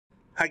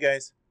Hi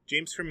guys,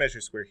 James from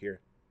MeasureSquare here.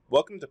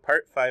 Welcome to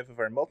part 5 of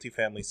our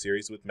multifamily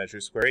series with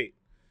MeasureSquare 8.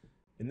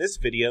 In this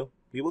video,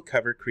 we will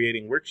cover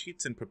creating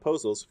worksheets and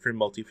proposals for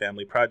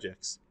multifamily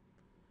projects.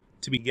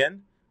 To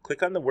begin,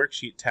 click on the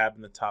Worksheet tab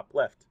in the top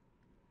left.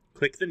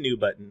 Click the New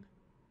button.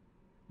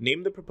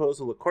 Name the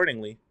proposal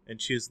accordingly and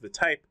choose the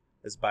type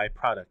as By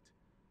Product.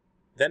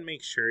 Then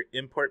make sure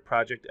Import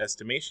Project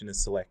Estimation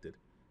is selected.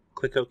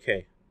 Click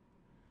OK.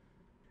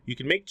 You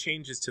can make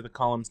changes to the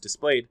columns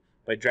displayed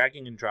by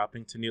dragging and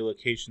dropping to new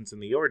locations in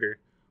the order,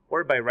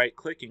 or by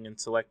right-clicking and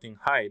selecting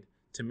Hide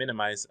to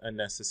minimize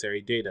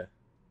unnecessary data.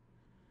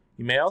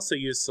 You may also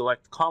use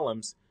Select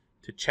Columns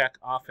to check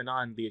off and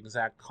on the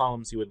exact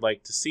columns you would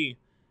like to see,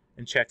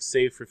 and check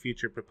Save for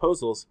future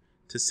proposals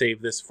to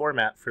save this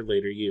format for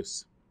later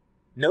use.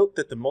 Note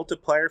that the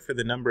multiplier for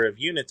the number of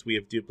units we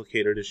have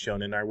duplicated is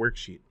shown in our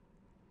worksheet.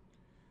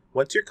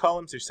 Once your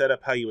columns are set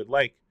up how you would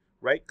like,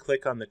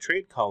 right-click on the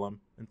Trade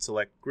column and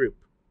select Group.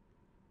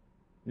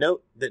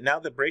 Note that now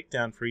the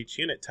breakdown for each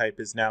unit type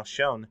is now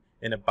shown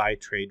in a by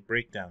trade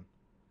breakdown.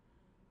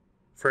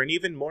 For an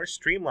even more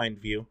streamlined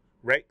view,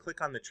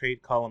 right-click on the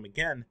Trade column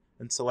again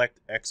and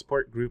select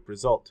Export Group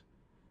Result.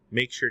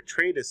 Make sure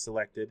Trade is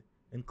selected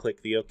and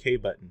click the OK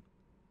button.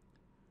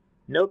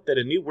 Note that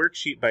a new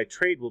worksheet by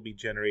trade will be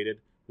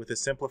generated with a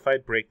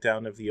simplified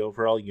breakdown of the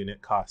overall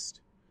unit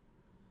cost.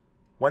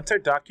 Once our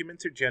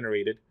documents are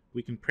generated,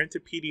 we can print a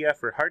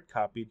PDF or hard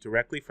copy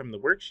directly from the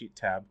Worksheet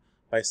tab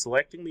by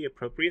selecting the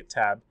appropriate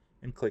tab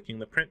and clicking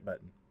the Print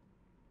button.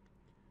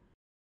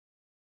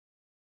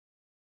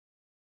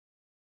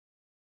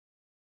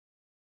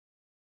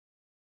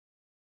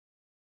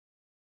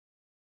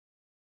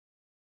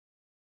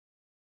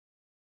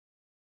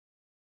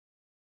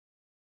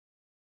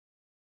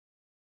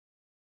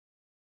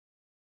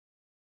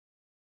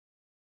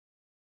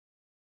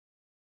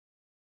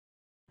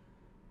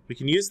 We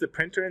can use the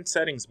Printer and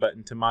Settings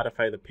button to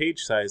modify the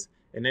page size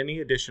and any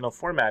additional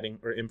formatting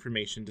or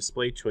information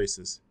display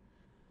choices.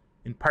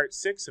 In Part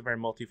 6 of our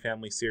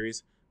multifamily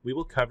series, we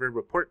will cover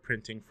report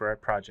printing for our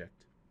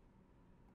project.